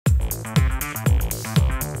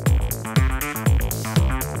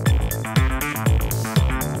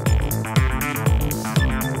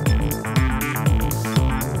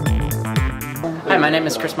my name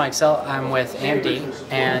is Chris Mikesell. I'm with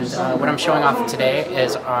AMD, and what I'm showing off today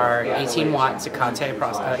is our 18-watt Zacate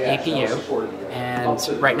APU.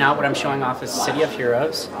 And right now what I'm showing off is City of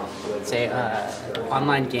Heroes. It's a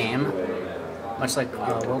online game, much like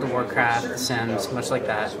World of Warcraft, Sims, much like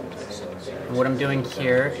that. And what I'm doing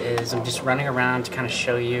here is I'm just running around to kind of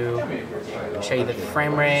show you the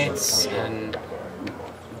frame rates, and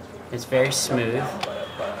it's very smooth,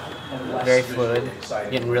 very fluid,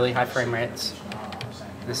 getting really high frame rates.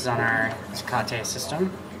 This is on our Zacate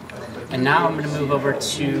system. And now I'm going to move over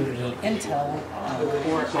to the Intel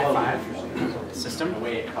Core i5 system.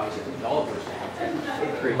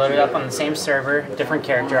 Load it up on the same server, different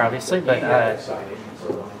character obviously, but I'm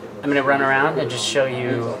going to run around and just show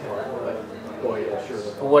you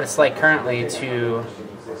what it's like currently to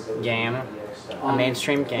game a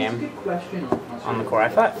mainstream game on the Core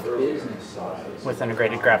i5 with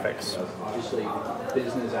integrated graphics.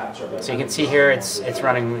 So you can see here it's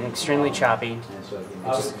running extremely choppy. It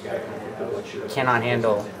just cannot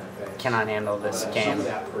handle this game.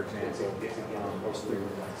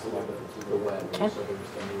 Okay,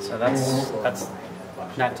 so that's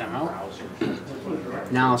that demo.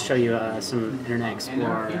 Now I'll show you some Internet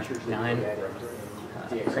Explorer 9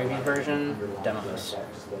 preview version demos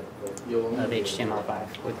of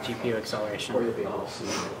HTML5 with GPU acceleration.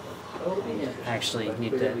 I actually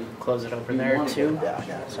need to close it over there too.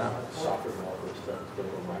 So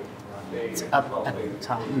it's up at the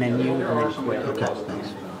top menu and then quit.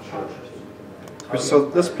 So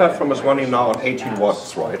this platform is running now on 18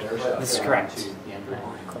 watts, right? This is correct.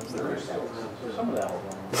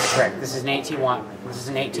 This is correct. This is an 18 watt. This is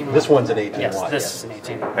an 18 watt. This one's an 18 yes, watt. This is an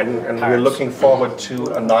 18 watt. And we're looking forward to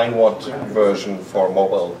a 9-watt version for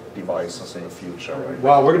mobile devices in the future, right?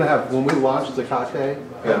 Well, we're going to have, when we launch Zacate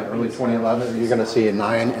in early 2011, you're going to see a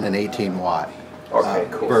 9 and an 18 watt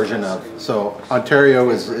version of. So Ontario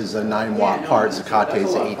is a 9 watt part, Zacate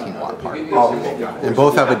is an 18 watt part. And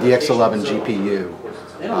both have a DX11 GPU.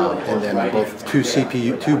 And then both two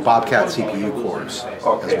Bobcat CPU cores.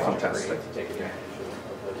 Okay, fantastic.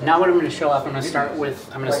 Now what I'm going to show off, I'm going to start with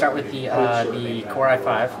the Core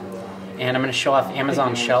i5, and I'm going to show off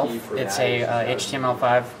Amazon Shelf. It's a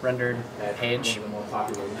HTML5 rendered page,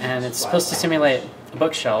 and it's supposed to simulate a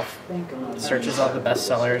bookshelf. It searches all the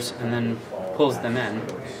bestsellers and then pulls them in,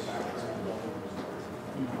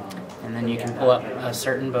 and then you can pull up a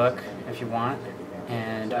certain book if you want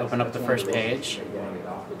and open up the first page,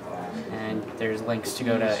 and there's links to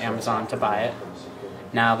go to Amazon to buy it.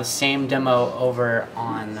 Now the same demo over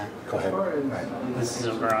on, this is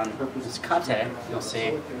over on Zacate, you'll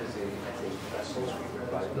see,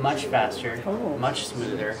 much faster, much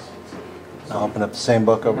smoother. I'll open up the same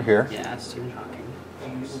book over here. Yeah, Stephen Hawking.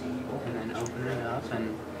 And then open it up,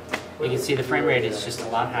 and you can see the frame rate is just a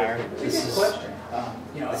lot higher. This is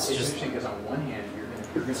just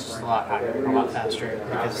a lot higher, a lot faster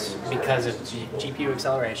because of GPU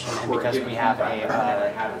acceleration, and because we have a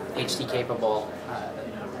HD capable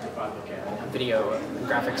video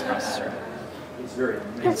graphics processor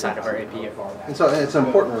inside of our APU. And so it's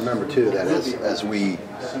important to remember too that as we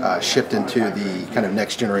shift into the kind of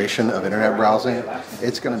next generation of internet browsing,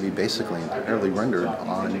 it's going to be basically entirely rendered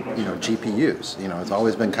on GPUs. It's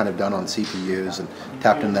always been kind of done on CPUs and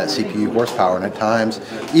tapped into that CPU horsepower. And at times,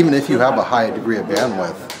 even if you have a high degree of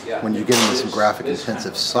bandwidth, when you get into some graphic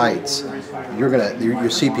intensive sites, your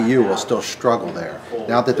CPU will still struggle there.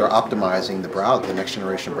 Now that they're optimizing the next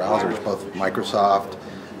generation browsers, both Microsoft,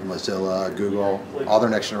 Mozilla, Google, all their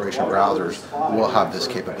next generation browsers will have this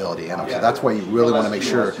capability in them. So that's why you really want to make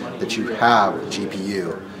sure that you have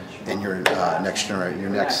GPU in your next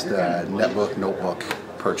netbook, notebook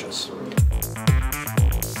purchase.